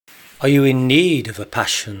Are you in need of a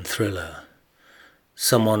passion thriller?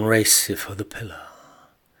 Someone racy for the pillar?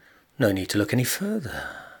 No need to look any further.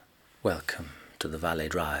 Welcome to the Valley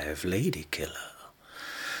Drive Lady Killer.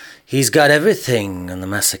 He's got everything on the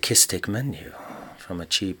masochistic menu, from a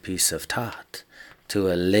cheap piece of tart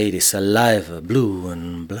to a lady saliva, blue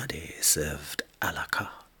and bloody, served a la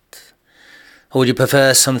carte. Or would you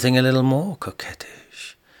prefer something a little more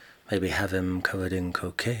coquettish? Maybe have him covered in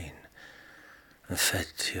cocaine and fed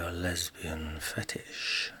to your lesbian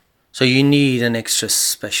fetish. So you need an extra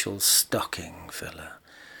special stocking filler.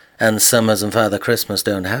 And Summers and Father Christmas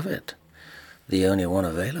don't have it. The only one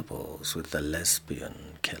available's with the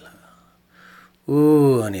lesbian killer.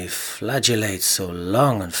 Ooh, and he flagellates so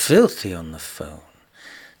long and filthy on the phone.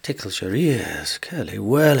 Tickles your ears, curly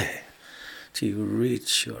whirly, till you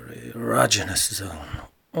reach your erogenous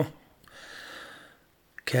zone.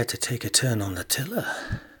 Care to take a turn on the tiller?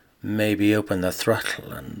 Maybe open the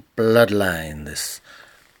throttle and bloodline this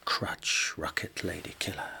crotch rocket lady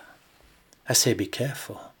killer. I say be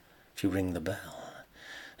careful if you ring the bell.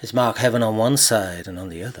 It's marked heaven on one side, and on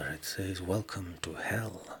the other it says welcome to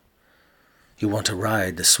hell. You want to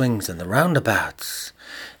ride the swings and the roundabouts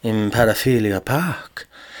in Paraphilia Park.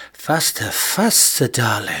 Faster, faster,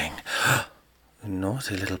 darling.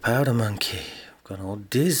 Naughty little powder monkey. I've gone all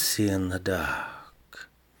dizzy in the dark.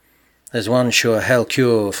 There's one sure hell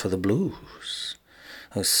cure for the blues.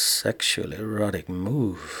 Those sexual erotic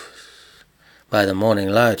moves. By the morning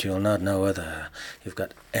light you'll not know whether you've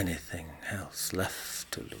got anything else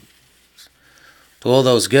left to lose. To all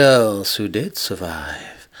those girls who did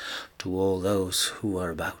survive, to all those who are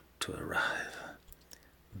about to arrive,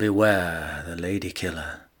 beware the lady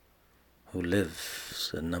killer who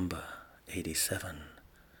lives at number 87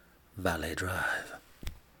 Valley Drive.